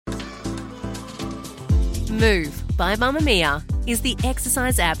Move by Mamamia is the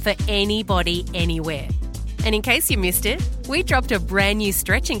exercise app for anybody, anywhere. And in case you missed it, we dropped a brand new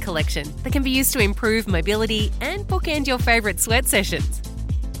stretching collection that can be used to improve mobility and bookend your favourite sweat sessions.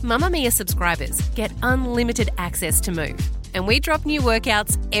 Mamamia subscribers get unlimited access to Move, and we drop new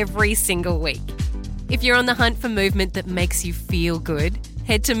workouts every single week. If you're on the hunt for movement that makes you feel good,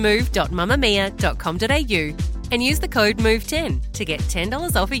 head to move.mamamia.com.au and use the code MOVE10 to get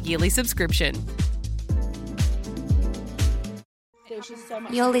 $10 off a yearly subscription.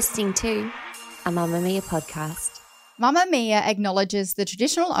 You're listening to a Mamamia podcast. Mamamia acknowledges the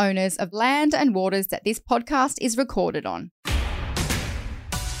traditional owners of land and waters that this podcast is recorded on.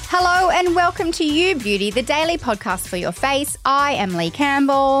 Hello and welcome to You Beauty, the daily podcast for your face. I am Lee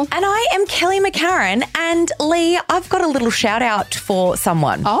Campbell. And I am Kelly McCarran. And Lee, I've got a little shout out for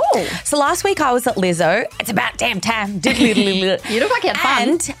someone. Oh. So last week I was at Lizzo. It's about damn time. You look like you had fun.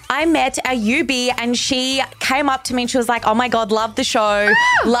 And I met a UB and she came up to me and she was like, oh my God, love the show.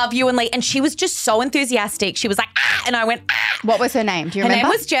 Love you and Lee. And she was just so enthusiastic. She was like, ah. And I went, ah. What was her name? Do you remember?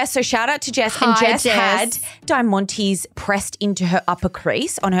 Her name was Jess. So shout out to Jess. Hi, and Jess Jess. had Diamantes pressed into her upper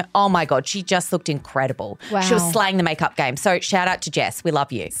crease on her. Oh my God, she just looked incredible. Wow. She was slaying the makeup game. So shout out to Jess. We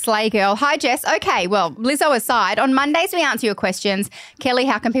love you. Slay girl. Hi, Jess. Okay, well, Lizzo aside, on Mondays we answer your questions. Kelly,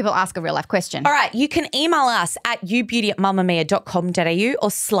 how can people ask a real life question? All right, you can email us at youbeauty@mamamia.com.au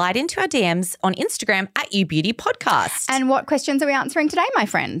or slide into our DMs on Instagram at youbeautypodcast. And what questions are we answering today, my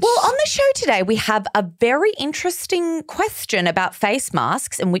friend? Well, on the show today, we have a very interesting question about face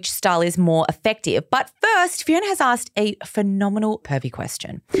masks and which style is more effective. But first, Fiona has asked a phenomenal pervy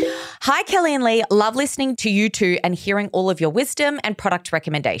question. Hi, Kelly and Lee. Love listening to you two and hearing all of your wisdom and product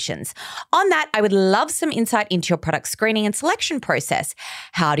recommendations. On that, I would love some insight into your product screening and selection process.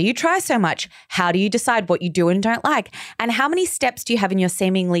 How do you try so much? How do you decide what you do and don't like? And how many steps do you have in your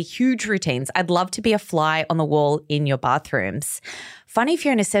seemingly huge routines? I'd love to be a fly on the wall in your bathrooms. Funny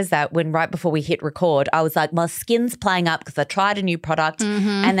Fiona says that when right before we hit record, I was like, my skin's playing up because I tried a new product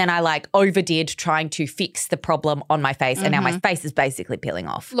and then I overdid trying to fix the problem on my face and now my face is basically peeling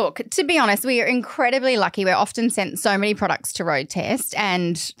off. Look, to be honest, we are incredibly lucky. We're often sent so many products to road test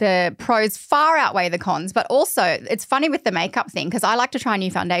and the pros far outweigh the cons. But also, it's funny with the makeup thing because I like to try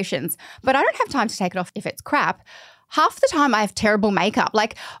new foundations, but I don't have time to take it off if it's crap. Half the time I have terrible makeup.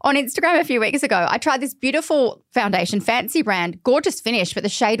 Like on Instagram a few weeks ago, I tried this beautiful foundation, fancy brand, gorgeous finish, but the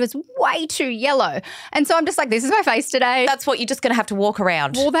shade was way too yellow. And so I'm just like, this is my face today. That's what you're just going to have to walk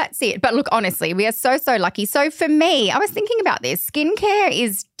around. Well, that's it. But look, honestly, we are so lucky. So for me, I was thinking about this. Skincare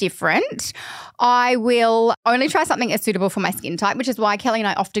is different. I will only try something that's suitable for my skin type, which is why Kelly and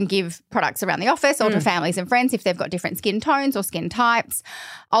I often give products around the office or to families and friends if they've got different skin tones or skin types.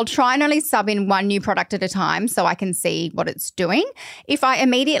 I'll try and only sub in one new product at a time so I can see what it's doing. If I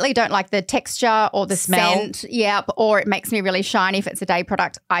immediately don't like the texture or the smell, scent, or it makes me really shiny if it's a day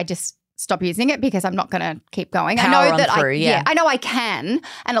product, I just stop using it because I'm not going to keep going. Power I know on that through, I know I can,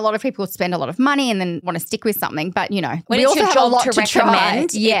 and a lot of people spend a lot of money and then want to stick with something, but when we it's also your have a job lot to try.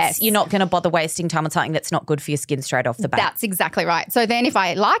 recommend, Yes, you're not going to bother wasting time on something that's not good for your skin straight off the bat. That's exactly right. So then if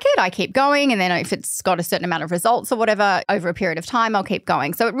I like it, I keep going, and then if it's got a certain amount of results or whatever over a period of time, I'll keep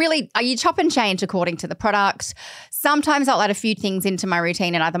going. So it really, you chop and change according to the product. Sometimes I'll add a few things into my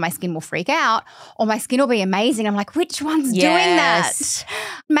routine and either my skin will freak out or my skin will be amazing. I'm like, which one's doing that?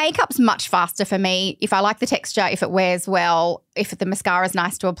 Makeup's much faster for me. If I like the texture, if it wears well, if the mascara is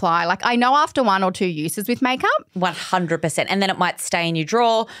nice to apply. Like I know after one or two uses with makeup. 100%. And then it might stay in your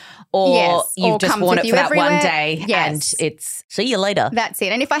drawer or you've just worn it for that one day and it's see you later. That's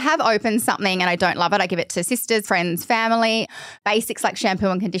it. And if I have opened something and I don't love it, I give it to sisters, friends, family. Basics like shampoo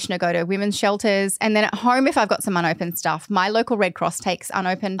and conditioner go to women's shelters. And then at home, if I've got some unopened stuff, my local Red Cross takes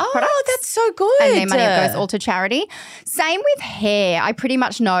unopened products. Oh, that's so good. And their money goes all to charity. Same with hair. I pretty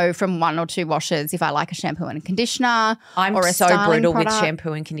much know from one or two washes if I like a shampoo and a conditioner or a so brutal product. with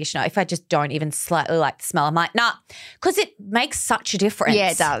shampoo and conditioner. If I just don't even slightly like the smell, I'm like, nah, because it makes such a difference. Yeah,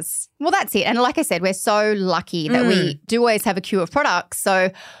 it does. Well, that's it. And like I said, we're so lucky that we do always have a queue of products.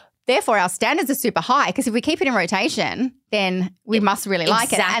 So therefore, our standards are super high because if we keep it in rotation, then we must really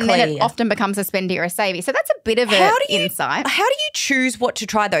like it. And then it often becomes a spendy or a savvy. So that's a bit of an insight. How do you choose what to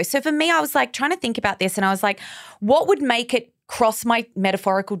try though? So for me, I was like trying to think about this and I was like, what would make it cross my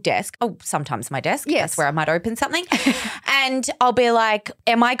metaphorical desk. Oh, sometimes my desk. Yes. That's where I might open something. And I'll be like,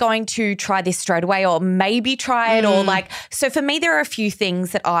 am I going to try this straight away or maybe try it? Or like, so for me, there are a few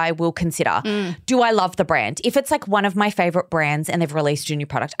things that I will consider. Do I love the brand? If it's like one of my favorite brands and they've released a new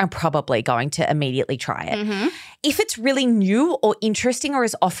product, I'm probably going to immediately try it. If it's really new or interesting or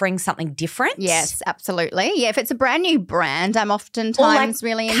is offering something different. Yes, absolutely. Yeah, if it's a brand new brand, I'm oftentimes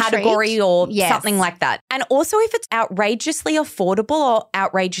really intrigued. Category or something like that. And also if it's outrageously affordable or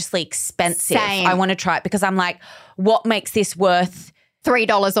outrageously expensive, Same. I want to try it because I'm like, what makes this worth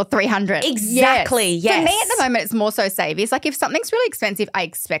 $3 or $300. Exactly, yes. For me at the moment, it's more so savvy. It's like if something's really expensive, I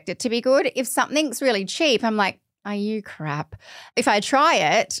expect it to be good. If something's really cheap, I'm like, are you crap? If I try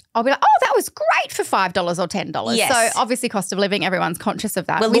it, I'll be like, oh, that was great for $5 or $10. Yes. So obviously cost of living, everyone's conscious of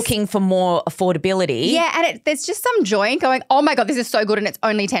that. We're looking for more affordability. Yeah, and there's just some joy in going, oh my God, this is so good and it's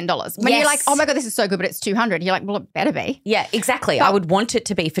only $10. When you're like, oh my God, this is so good but it's $200, you're like, well, it better be. Yeah, exactly. I would want it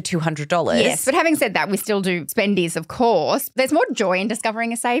to be for $200. Yes, but having said that, we still do spendies, of course. There's more joy in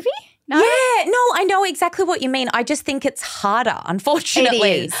discovering a savvy. No? Yeah, no, I know exactly what you mean. I just think it's harder,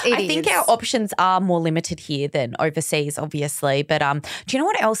 unfortunately. It think is. our options are more limited here than overseas, obviously. But do you know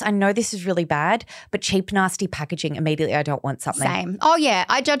what else? I know this is really bad, but cheap, nasty packaging, immediately I don't want something. Same. Oh, yeah.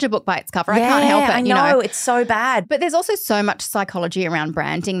 I judge a book by its cover. I can't help it. I know. It's so bad. But there's also so much psychology around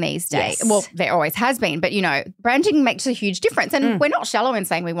branding these days. Yes. Well, there always has been. But, branding makes a huge difference. And we're not shallow in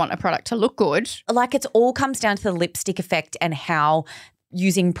saying we want a product to look good. Like it all comes down to the lipstick effect and how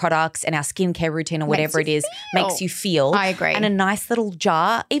using products and our skincare routine or whatever it is makes you feel. I agree. And a nice little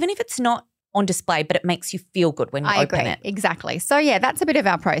jar, even if it's not on display, but it makes you feel good when you open it. Exactly. So, yeah, that's a bit of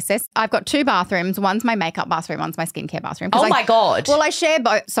our process. I've got 2 bathrooms. One's my makeup bathroom, one's my skincare bathroom. Oh, my God. Well, I share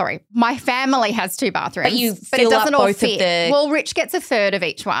both. Sorry, my family has 2 bathrooms. But it doesn't all both fit. of the... Well, Rich gets a third of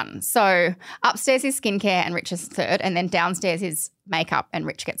each one. So upstairs is skincare and Rich is a third, and then downstairs is makeup and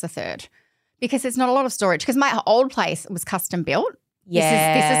Rich gets a third. Because there's not a lot of storage. Because my old place was custom built.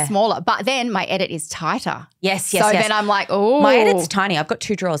 Yeah. This is smaller. But then my edit is tighter. Yes. So then I'm like, oh. My edit's tiny. I've got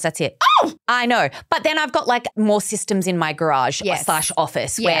 2 drawers. That's it. Oh! I know. But then I've got like more systems in my garage /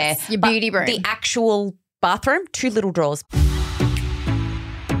 office where your beauty room. The actual bathroom, 2 little drawers.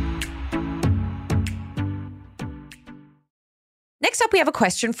 Next up, we have a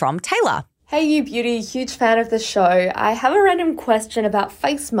question from Taylor. Hey, you beauty, huge fan of the show. I have a random question about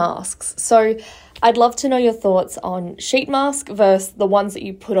face masks. So I'd love to know your thoughts on sheet mask versus the ones that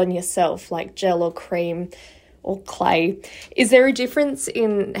you put on yourself, like gel or cream or clay. Is there a difference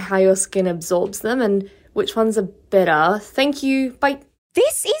in how your skin absorbs them and which ones are better? Thank you. Bye.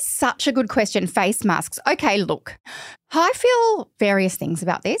 This is such a good question, face masks. Okay, look, I feel various things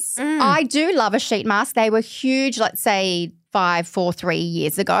about this. I do love a sheet mask. They were huge, let's say 5, 4, 3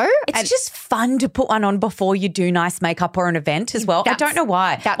 years ago. It's just fun to put one on before you do nice makeup or an event as well. I don't know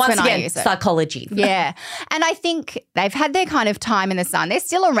why. That's Once when again, I use it. Psychology. Yeah. And I think they've had their kind of time in the sun. They're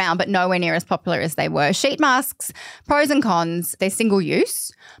still around, but nowhere near as popular as they were. Sheet masks, pros and cons, they're single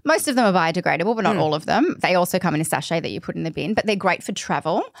use. Most of them are biodegradable, but not all of them. They also come in a sachet that you put in the bin, but they're great for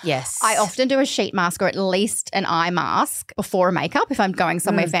travel. Yes. I often do a sheet mask or at least an eye mask before a makeup if I'm going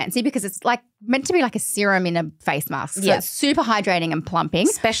somewhere fancy because it's like meant to be like a serum in a face mask. So it's super hydrating and plumping.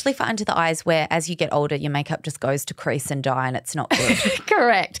 Especially for under the eyes where as you get older, your makeup just goes to crease and dye and it's not good.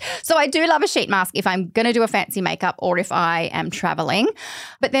 Correct. So I do love a sheet mask if I'm going to do a fancy makeup or if I am traveling.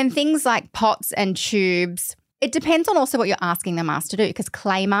 But then things like pots and tubes, it depends on also what you're asking the mask to do because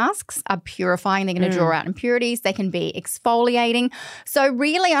clay masks are purifying. They're going to draw out impurities. They can be exfoliating. So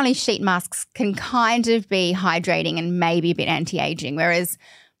really only sheet masks can kind of be hydrating and maybe a bit anti-aging, whereas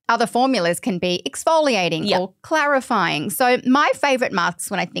other formulas can be exfoliating or clarifying. So my favourite masks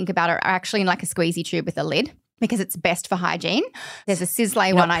when I think about it are actually in like a squeezy tube with a lid because it's best for hygiene. There's a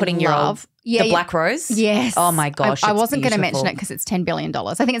Sisley one I love. The Black Rose? Yes. Oh, my gosh. I wasn't going to mention it because it's $10 billion.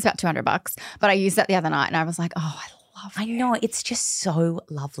 I think it's about $200, but I used that the other night and I was like, oh, I love it. I know. It's just so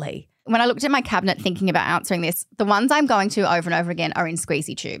lovely. When I looked at my cabinet thinking about answering this, the ones I'm going to over and over again are in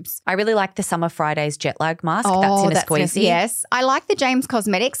squeezy tubes. I really like the Summer Fridays jet lag mask. That's in a squeezy. Yes. I like the James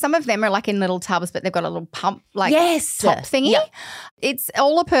Cosmetics. Some of them are like in little tubs, but they've got a little pump top thingy. Yep. It's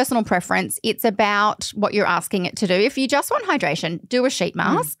all a personal preference. It's about what you're asking it to do. If you just want hydration, do a sheet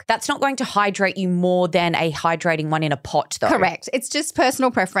mask. That's not going to hydrate you more than a hydrating one in a pot though. Correct. It's just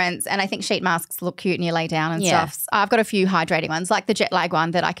personal preference. And I think sheet masks look cute and you lay down and stuff. I've got a few hydrating ones like the jet lag one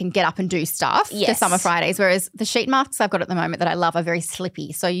that I can get up up and do stuff to Summer Fridays, whereas the sheet masks I've got at the moment that I love are very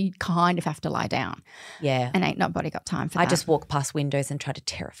slippy, so you kind of have to lie down. Yeah. And ain't nobody got time for that. I just walk past windows and try to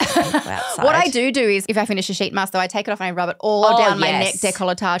terrify people outside. What I do is if I finish a sheet mask, though, I take it off and I rub it all down my neck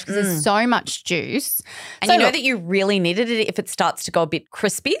decolletage because there's so much juice. And so you know that you really needed it if it starts to go a bit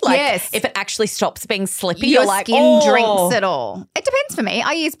crispy. Like if it actually stops being slippy, your you're like, skin drinks it all. It depends for me.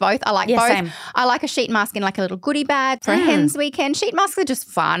 I use both. I like both. Same. I like a sheet mask in like a little goodie bag for a hen's weekend. Sheet masks are just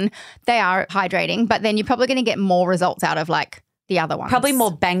fun. They are hydrating, but then you're probably going to get more results out of like the other ones. Probably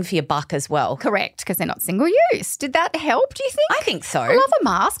more bang for your buck as well. Correct, because they're not single use. Did that help, do you think? I think so. I love a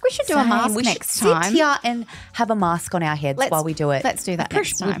mask. We should do a mask next time. We should sit here and have a mask on our heads while we do it. Let's do that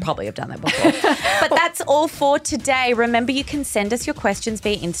next time. We probably have done that before. But that's all for today. Remember, you can send us your questions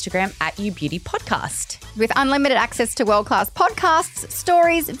via Instagram at YouBeautyPodcast. With unlimited access to world-class podcasts,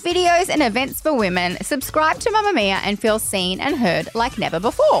 stories, videos and events for women, subscribe to Mamamia and feel seen and heard like never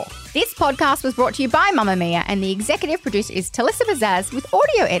before. This podcast was brought to you by Mamamia and the executive producer is Talissa Bazaz with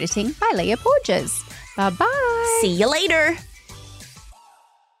audio editing by Leah Porges. Bye-bye. See you later.